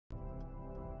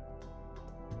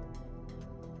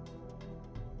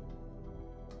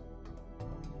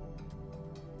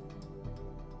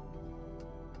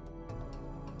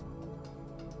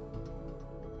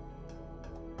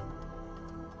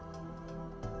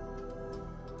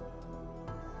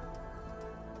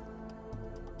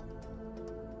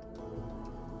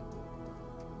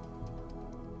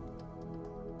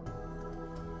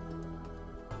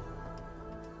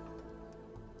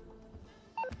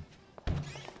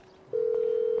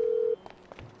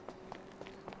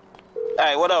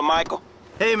Hey, what up, Michael?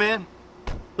 Hey, man.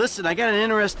 Listen, I got an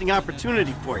interesting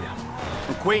opportunity for you.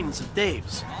 Acquaintance of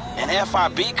Dave's. An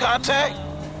FIB contact?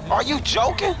 Are you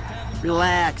joking?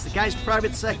 Relax, the guy's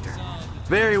private sector.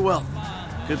 Very wealthy.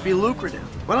 Could be lucrative.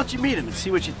 Why don't you meet him and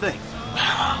see what you think?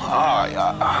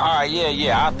 Alright,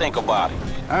 yeah, I'll think about it.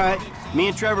 Alright, me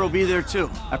and Trevor will be there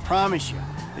too. I promise you.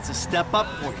 It's a step up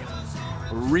for you.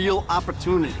 A real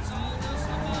opportunity.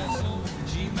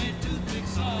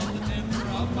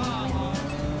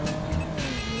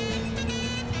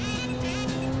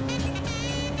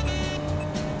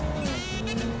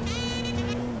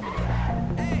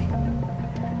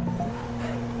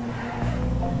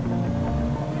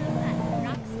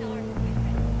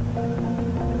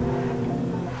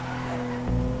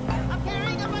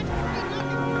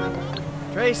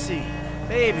 Tracy,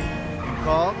 baby, you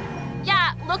called?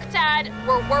 Yeah, look, Dad,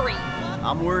 we're worried.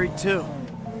 I'm worried too.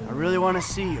 I really want to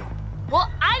see you. Well,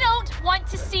 I don't want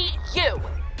to see you.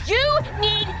 You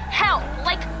need help,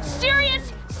 like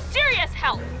serious, serious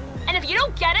help. And if you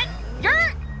don't get it,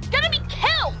 you're gonna be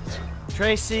killed.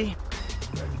 Tracy,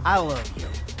 I love you.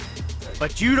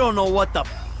 But you don't know what the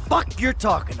fuck you're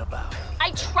talking about.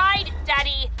 I tried,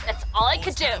 Daddy. That's all I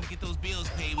could do. Get those bills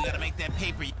paid. We gotta make that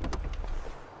paper.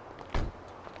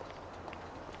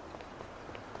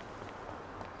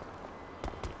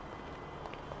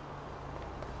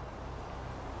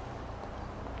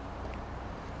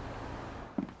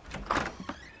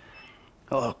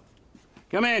 Hello.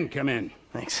 Come in, come in.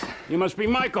 Thanks. You must be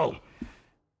Michael.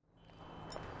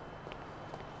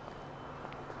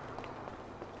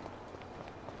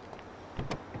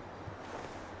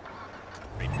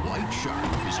 White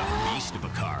Shark is a beast of a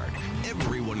card.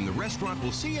 Everyone in the restaurant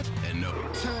will see it and know.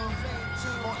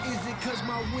 Or is it cause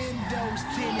my windows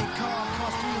tinted? Car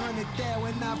cost 300,000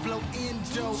 and I blow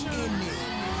endo in it.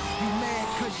 You mad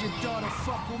cause your daughter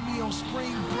fuck with me on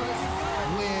spring break?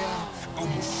 Well,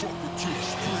 I'ma fuck with you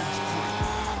spring break.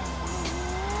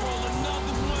 Roll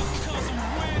another one cause I'm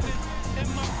winning. And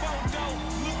my photo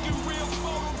looking real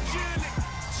photogenic.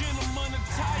 Gentleman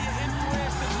attire and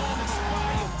dress that won't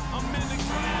expire. I'm in the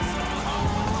class of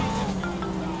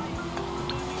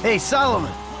Hey,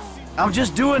 Solomon. I'm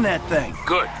just doing that thing.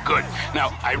 Good, good.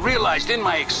 Now, I realized in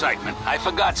my excitement, I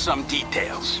forgot some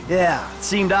details. Yeah, it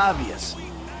seemed obvious.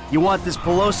 You want this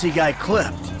Pelosi guy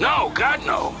clipped. No, God,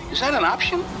 no. Is that an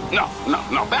option? No.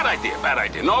 Bad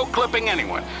idea. No clipping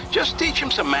anyone. Just teach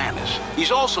him some manners.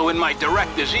 He's also in my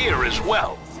director's ear as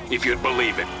well, if you'd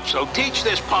believe it. So teach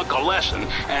this punk a lesson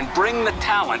and bring the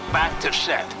talent back to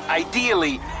set.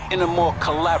 Ideally, in a more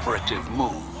collaborative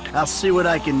mood. I'll see what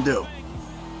I can do.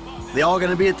 They all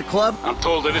gonna be at the club? I'm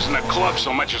told it isn't a club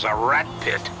so much as a rat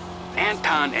pit.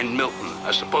 Anton and Milton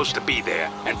are supposed to be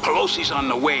there, and Pelosi's on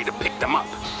the way to pick them up.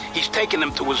 He's taking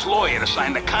them to his lawyer to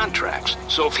sign the contracts.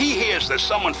 So if he hears there's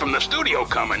someone from the studio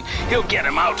coming, he'll get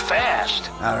him out fast.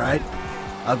 All right.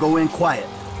 I'll go in quiet.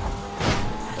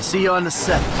 I'll see you on the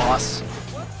set, boss.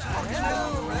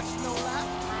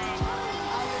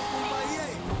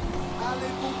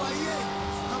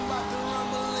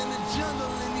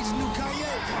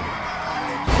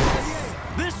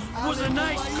 This was a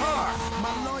nice car.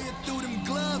 My lawyer threw them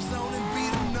gloves on and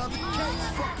beat another case.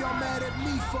 Fuck y'all mad at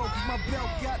me, folks. My belt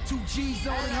got 2 G's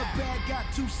on it, her bag got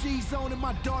 2 C's on it,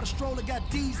 my daughter stroller got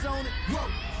D's on it. Whoa,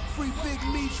 free Big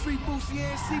Meech, free Boosie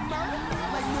and C murder.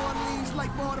 Like New Orleans,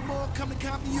 like Baltimore, come to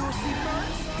Compton, you'll see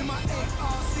murders. In my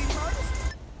ARC murders.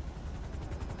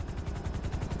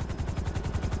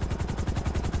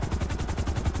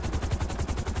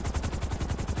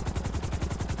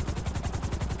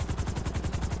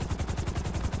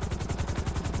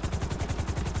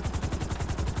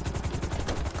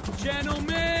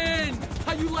 Gentlemen,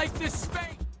 how you like this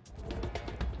space?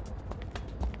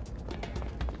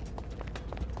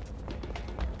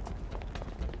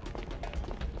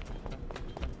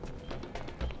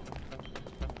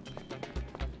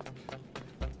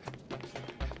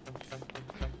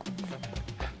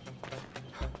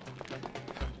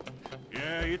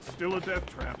 Yeah, it's still a death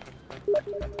trap.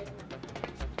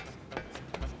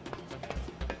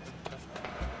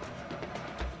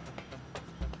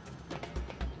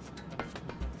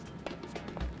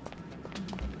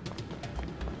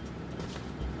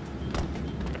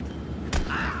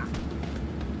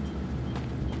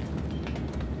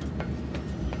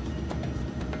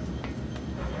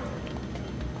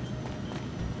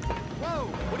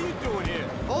 What are you doing here?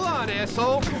 Hold on,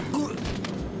 asshole.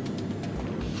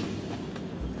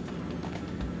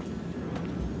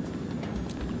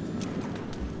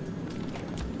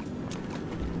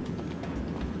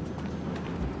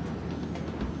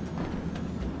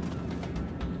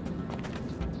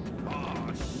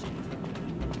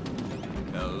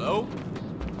 Hello?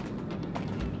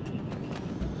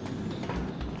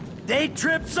 Day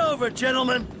trip's over,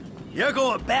 gentlemen. You're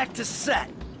going back to set.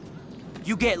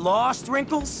 You get lost,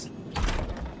 Wrinkles?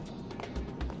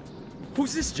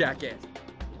 Who's this jackass?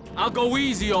 I'll go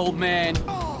easy, old man.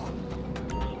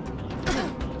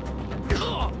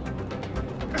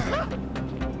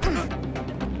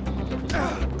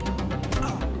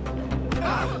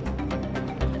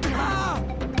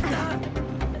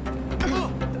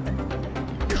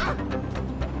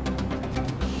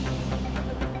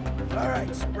 All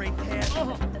right, spray can.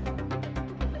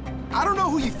 I don't know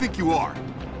who you think you are.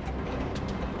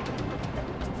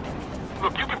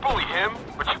 Look, you can bully him,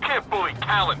 but you can't bully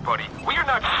talent, buddy. We are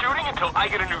not shooting until I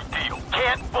get a new deal.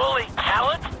 Can't bully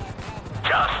talent?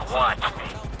 Just watch me.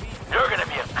 You're gonna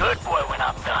be a good boy when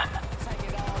I'm done.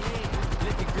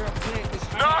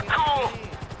 Not cool!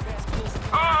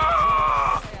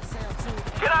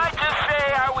 Can I just say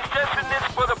I was just in this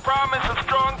for the promise of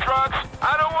strong drugs?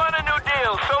 I don't want a new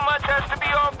deal. So much has to be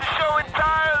off the show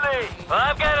entirely. Well,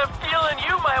 I've got a feeling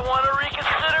you might want to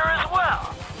reconsider as well.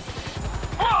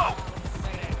 Whoa!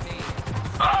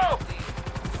 Oh!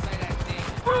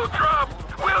 We'll drop!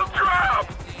 We'll drop!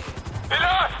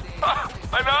 Enough!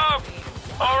 Enough!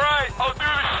 Alright, I'll do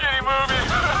the shitty movie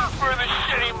for the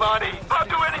shitty money. I'll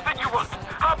do anything you want.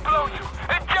 I'll blow you.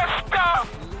 And just stop!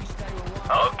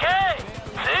 Okay.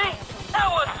 See? That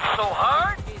wasn't so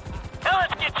hard. Now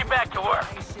let's get you back to work.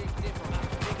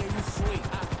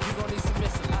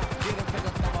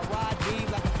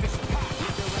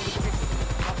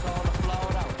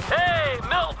 Hey,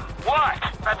 Milton. What?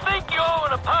 I think you owe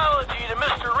an apology to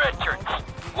Mr. Richards.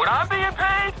 Would I being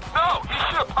paid? No, you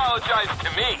should apologize to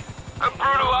me. A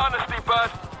brutal honesty,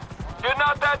 bud. You're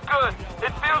not that good.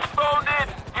 It feels phoned in.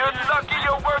 You're lucky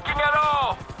you're working at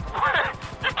all.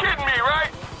 You're kidding me,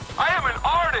 right? I am an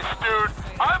artist, dude.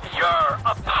 You're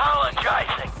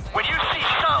apologizing. When you see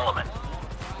Solomon,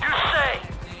 you say,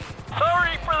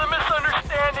 "Sorry for the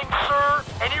misunderstanding, sir,"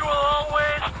 and you will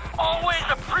always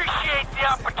appreciate the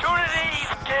opportunity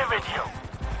he's given you.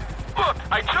 Look,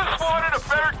 I just wanted a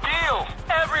better deal.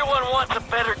 Everyone wants a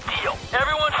better deal.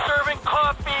 Everyone serving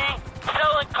coffee,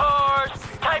 selling cars,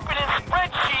 typing in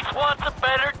spreadsheets wants a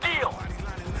better deal.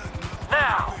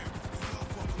 Now,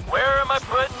 where am I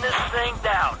putting this thing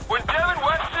down? When Devin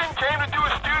Weston came to do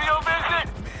a studio visit,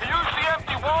 he used the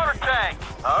empty water tank.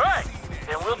 All right,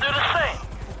 then we'll do the same.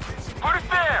 Put it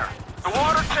there. The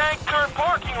water tank turned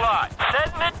parking lot.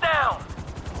 Setting it down.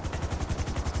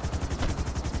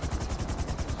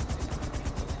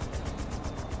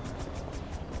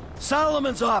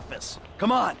 Solomon's office.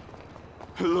 Come on.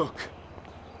 Look,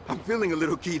 I'm feeling a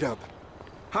little keyed up.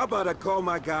 How about I call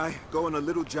my guy, go on a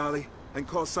little jolly, and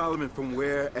call Solomon from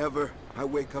wherever I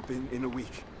wake up in a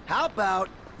week? How about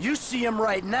you see him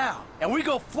right now, and we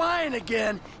go flying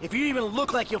again if you even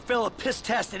look like you'll fail a piss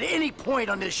test at any point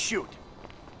on this shoot.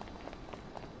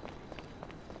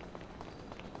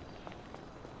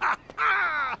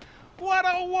 What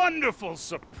a wonderful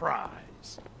surprise.